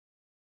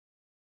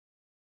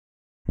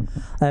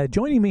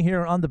Joining me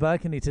here on the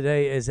balcony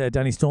today is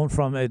Danny Stone,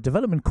 from a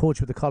development coach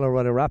with the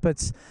Colorado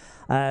Rapids.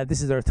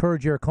 This is their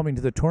third year coming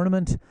to the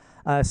tournament.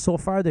 So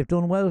far they've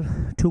done well,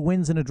 2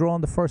 wins and a draw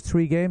in the first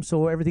 3 games,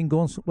 so everything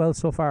going well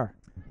so far.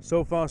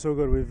 So far so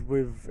good.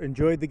 We've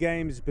enjoyed the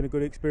games. It's been a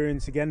good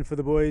experience again for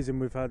the boys, and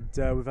we've had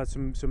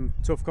some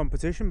tough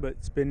competition, but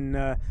it's been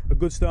a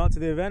good start to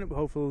the event. We're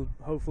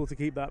hopeful to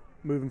keep that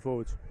moving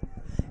forwards.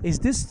 Is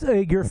this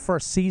your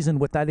first season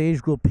with that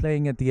age group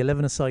playing at the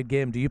 11-a-side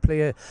game? Do you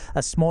play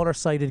a smaller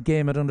sided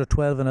game at under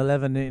 12 and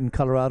 11 in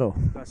Colorado?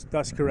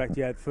 That's correct,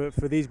 yeah.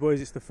 For these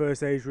boys, it's the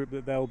first age group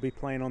that they'll be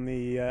playing on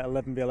the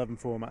 11v11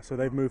 format. So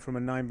they've moved from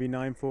a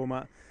 9v9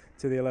 format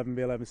to the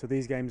 11v11. So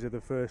these games are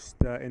the first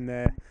in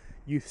their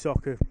youth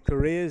soccer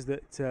careers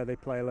that they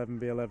play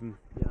 11v11.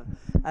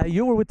 Yeah.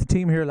 You were with the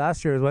team here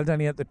last year as well,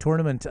 Danny, at the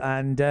tournament,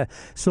 and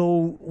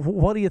so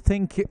what do you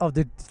think of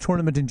the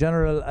tournament in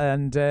general,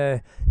 and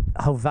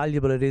how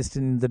valuable it is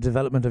in the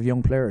development of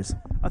young players?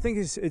 I think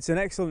it's an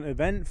excellent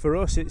event for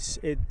us.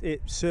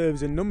 It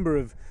serves a number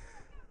of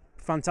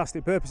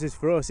fantastic purposes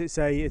for us. It's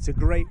a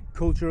great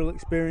cultural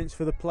experience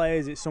for the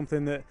players. It's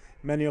something that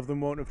many of them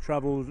won't have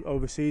travelled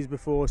overseas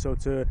before, so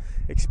to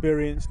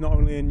experience not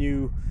only a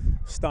new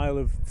style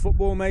of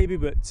football maybe,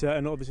 but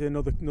and obviously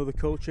another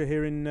culture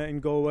here in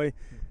Galway,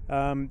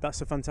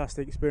 that's a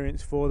fantastic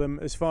experience for them.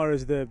 As far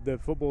as the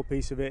football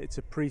piece of it, it's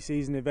a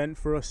pre-season event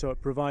for us, so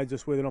it provides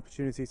us with an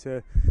opportunity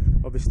to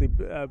obviously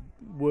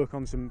work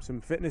on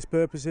some fitness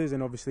purposes,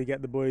 and obviously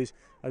get the boys,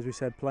 as we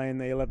said, playing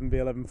the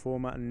 11v11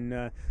 format,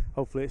 and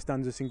hopefully it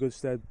stands us in good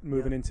stead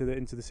moving into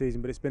the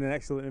season. But it's been an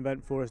excellent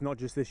event for us, not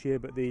just this year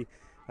but the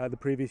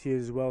previous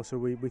years as well, so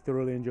we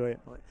thoroughly enjoy it.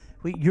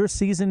 Your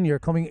season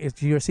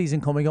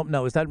coming up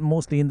now, is that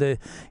mostly in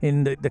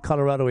the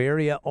Colorado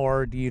area,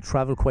 or do you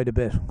travel quite a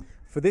bit?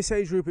 For this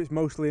age group, it's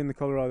mostly in the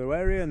Colorado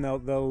area, and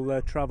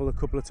they'll travel a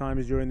couple of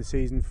times during the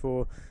season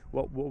for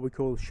what we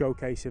call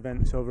showcase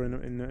events over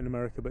in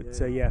America. But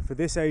for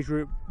this age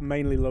group,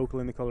 mainly local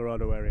in the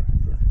Colorado area.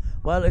 Yeah.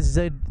 Well, as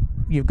I said,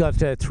 you've got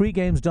 3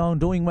 games down,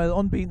 doing well,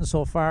 unbeaten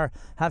so far.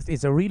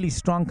 It's a really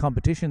strong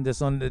competition,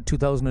 this on the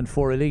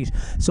 2004 Elite.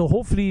 So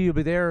hopefully you'll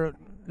be there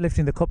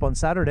lifting the cup on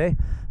Saturday.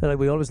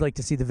 We always like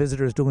to see the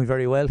visitors doing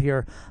very well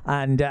here,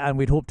 and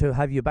we'd hope to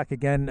have you back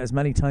again as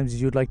many times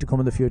as you'd like to come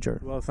in the future.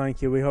 Well,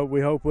 thank you. We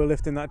hope we're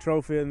lifting that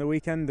trophy in the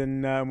weekend,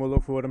 and we'll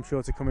look forward, I'm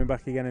sure, to coming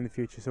back again in the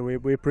future. So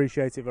we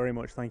appreciate it very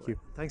much. Thank you.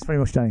 Thanks very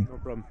much, Danny. No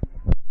problem.